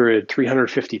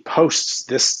 350 posts,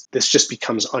 this just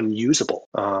becomes unusable.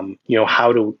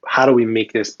 How do we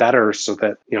make this better so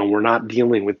that we're not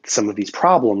dealing with some of these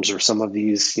problems or some of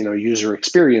these user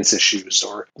experience issues,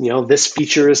 or this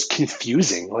feature is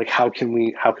confusing. Like how can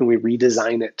we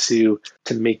redesign it to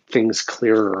make things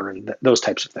clearer and those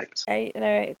types of things.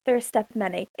 There are a step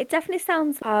many. It definitely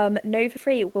sounds Nova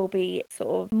 3 will be sort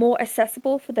of more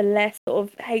accessible for the less sort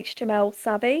of HTML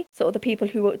savvy, sort of the people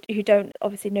who don't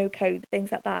obviously know code,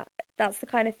 things like that. That's the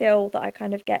kind of feel that I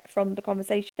kind of get from the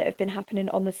conversation that have been happening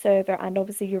on the server and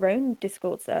obviously your own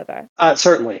Discord server.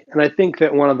 Certainly. And I think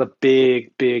that one of the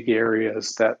big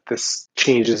areas that this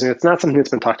changes, and it's not something that's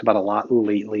been talked about a lot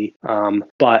lately,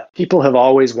 but people have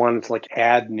always wanted to like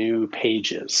add new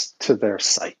pages to their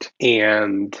site.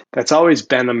 And that's always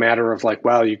been a matter of like,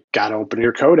 well, you got to open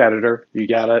your code editor. You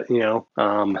got to,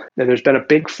 and there's been a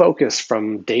big focus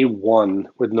from day one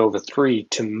with Nova 3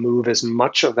 to move as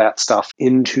much of that stuff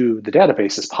into the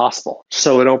database as possible.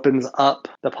 So it opens up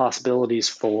the possibilities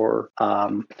for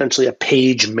essentially a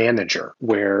page manager,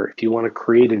 where if you want to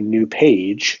create a new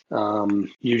page,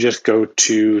 you just go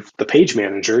to the page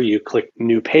manager, you click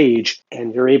new page,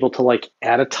 and you're able to like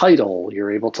add a title.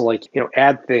 You're able to like,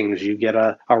 add things. You get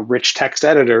a rich text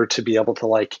editor to be able to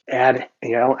like add,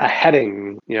 a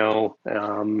heading,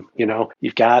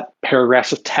 you've got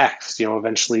paragraphs of text,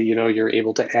 eventually, you're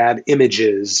able to add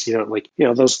images,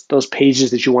 those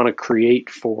pages that you want to create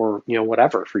for,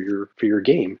 whatever, for your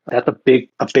game. That's a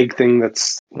big thing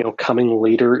that's, coming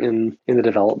later in the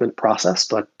development process,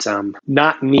 but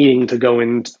not needing to go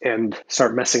in and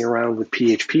start messing around with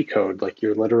PHP code. Like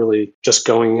you're literally just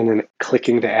going in and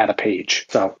clicking to add a page.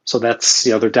 So that's,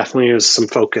 there definitely is some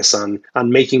focus on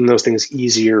making those things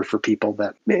easier for people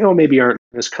that maybe aren't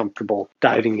as comfortable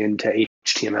diving into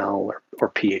HTML or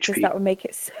Because PHP. that would make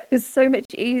it so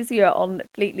much easier on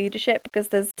Fleet Leadership, because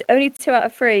there's only 2 out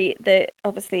of 3 that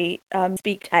obviously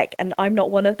speak tech, and I'm not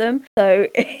one of them. So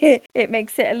it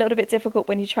makes it a little bit difficult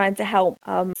when you're trying to help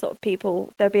sort of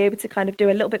people. They'll be able to kind of do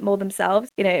a little bit more themselves.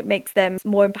 It makes them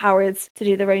more empowered to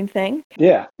do their own thing.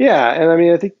 Yeah. And I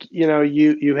mean, I think,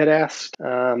 you had asked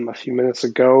a few minutes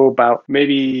ago about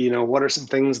maybe, what are some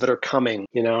things that are coming,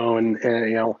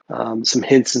 and some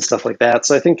hints and stuff like that.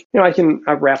 So I think, I can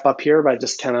wrap up here by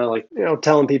just kind of like,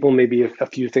 telling people maybe a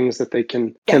few things that they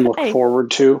can look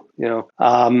forward to.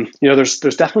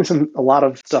 There's definitely a lot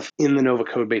of stuff in the Nova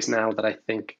code base now that I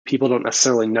think people don't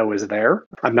necessarily know is there.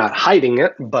 I'm not hiding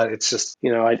it, but it's just,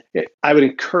 I would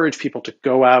encourage people to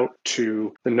go out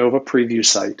to the Nova preview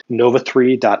site,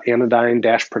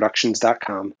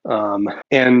 nova3.anodyne-productions.com,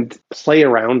 and play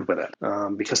around with it,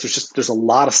 because there's a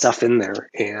lot of stuff in there,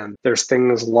 and there's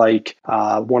things like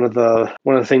one of the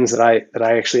things that I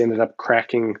actually ended up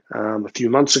cracking a few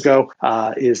months ago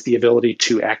is the ability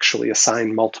to actually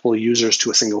assign multiple users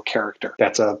to a single character.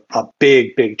 That's a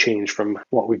big change from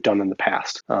what we've done in the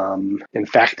past. In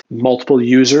fact, multiple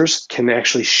users can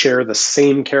actually share the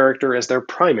same character as their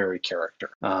primary character.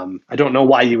 I don't know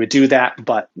why you would do that,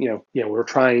 but we're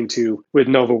trying to, with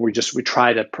Nova, we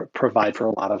try to provide for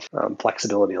a lot of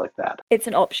flexibility like that. It's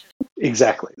an option.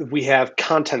 Exactly. We have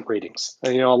content ratings.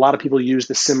 A lot of people use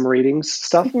the sim ratings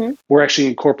stuff. Mm-hmm. We're actually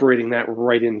incorporating that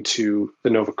right into the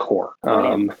Nova core.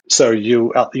 So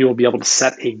you will be able to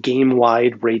set a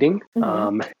game-wide rating,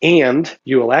 and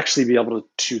you will actually be able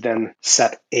to then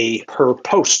set a per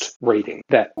post rating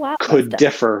that could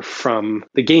differ from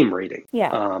the game rating.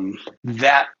 Yeah.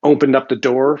 That opened up the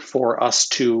door for us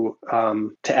to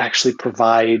actually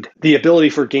provide the ability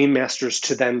for game masters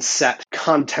to then set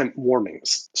content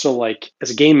warnings. So like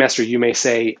as a game master, you may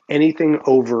say anything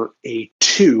over a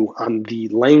 2 on the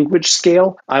language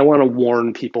scale, I want to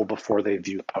warn people before they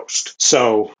view the post.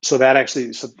 So that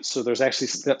actually, so there's actually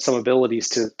some abilities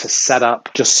to set up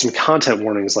just some content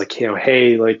warnings, like,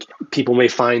 hey, like people may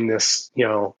find this,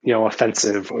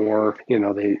 offensive, or,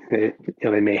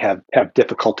 they may have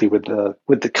difficulty with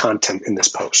the content in this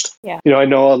post. Yeah. I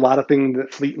know a lot of things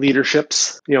that fleet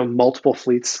leaderships, multiple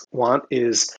fleets want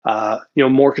is,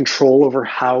 more control over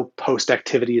how post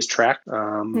activity is tracked.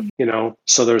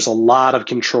 So there's a lot of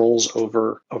controls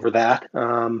over that.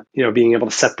 Being able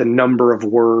to set the number of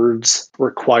words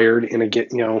required in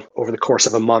over the course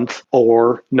of a month,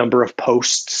 or number of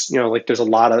posts. Like there's a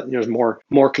lot of there's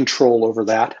more control over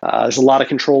that. There's a lot of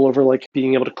control over like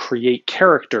being able to create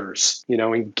characters.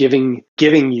 And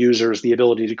giving users the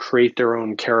ability to create their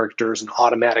own characters and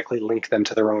automatically link them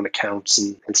to their own accounts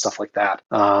and stuff like that.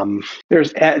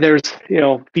 There's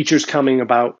features coming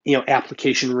about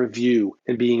application review,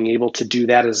 and being able to do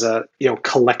that as a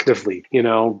collectively,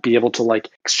 be able to like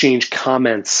exchange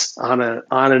comments on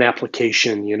an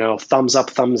application, thumbs up,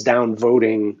 thumbs down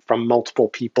voting from multiple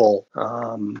people,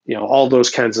 all those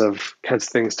kinds of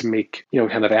things to make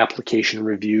kind of application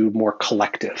review more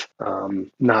collective,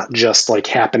 not just like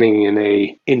happening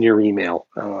in your email.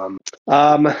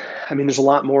 I mean, there's a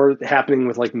lot more happening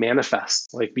with like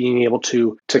manifest, like being able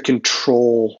to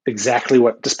control exactly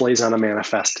what displays on a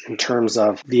manifest in terms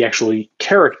of the actual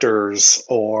characters,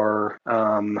 or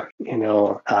the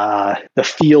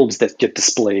fields that get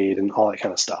displayed and all that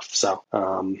kind of stuff. So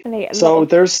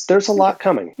there's a lot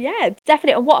coming. Yeah,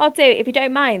 definitely. And what I'll do, if you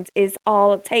don't mind, is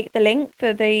I'll take the link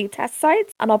for the test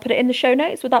sites and I'll put it in the show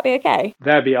notes. Would that be okay?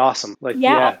 That'd be awesome. Like,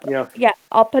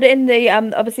 I'll put it in the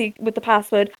obviously with the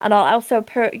password, and I'll also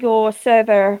put your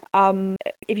server.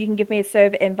 If you can give me a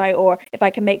server invite, or if I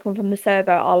can make one from the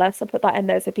server, I'll also put that in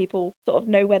there so people sort of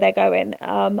know where they're going.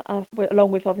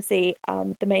 Along with obviously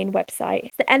the main website.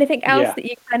 Is there anything else that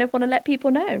you kind of want to let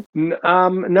people know?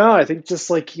 No, I think just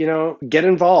like get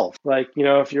involved. Like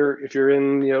if you're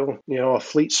in a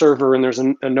fleet server and there's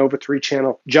a Nova 3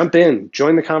 channel, jump in,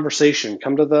 join the conversation,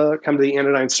 come to the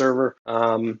Anodyne server.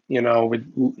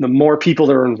 With the more people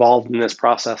that are involved in this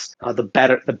process, the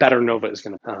better Nova is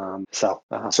going to. So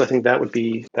I think that would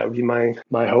be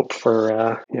my hope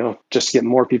for just get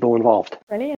more people involved.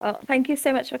 Brilliant. Well, thank you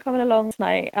so much for coming along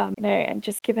tonight. And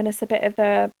just giving us a bit of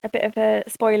a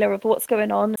spoiler of what's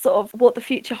going on, sort of what the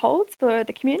future holds for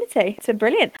the community. So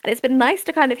brilliant. And it's been nice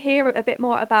to kind of hear a bit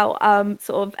more about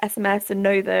sort of SMS and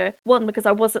Nova 1, because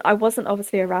I wasn't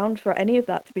obviously around for any of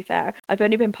that, to be fair. I've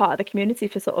only been part of the community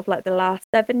for sort of like the last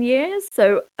 7 years,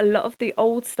 so a lot of the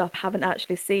old stuff haven't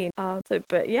actually seen.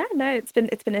 But yeah, no, it's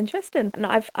been interesting, and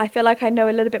I feel like I know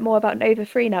a little bit more about Nova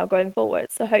 3 now going forward.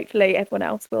 So hopefully everyone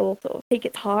else will sort of take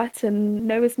it to heart and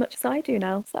know as much as I do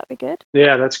now. So that'd be good.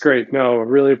 Yeah, that's great. No,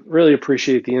 really, really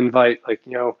appreciate the invite. Like,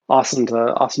 awesome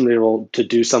to be able to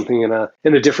do something in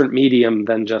a different medium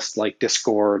than just like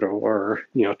Discord or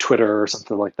Twitter or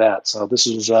something like that. So this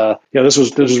was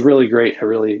really great. I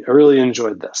really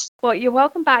enjoyed this. Well, you're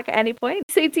welcome back at any point.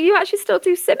 So, do you actually still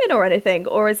do simming or anything,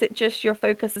 or is it just your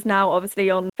focus is now obviously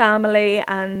on family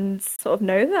and sort of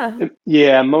Nova?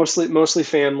 Yeah, mostly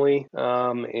family,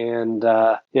 and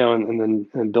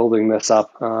building this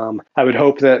up. I would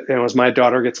hope that as my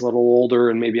daughter gets a little older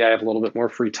and maybe I have a little bit more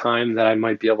free time, that I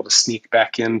might be able to sneak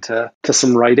back into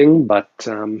some writing. But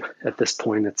at this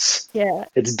point, Yeah.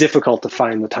 it's difficult to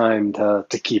find the time to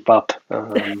keep up.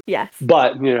 Yes.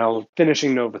 But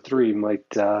finishing Nova 3 might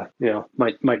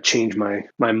change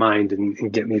my mind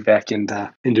and get me back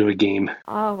into a game.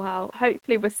 Oh, wow.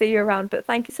 Hopefully we'll see you around. But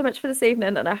thank you so much for this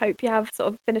evening, and I hope you have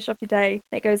sort of finish off your day.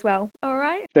 It goes well. All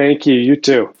right. Thank you. You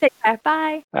too. Take care.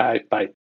 Bye. All right. Bye.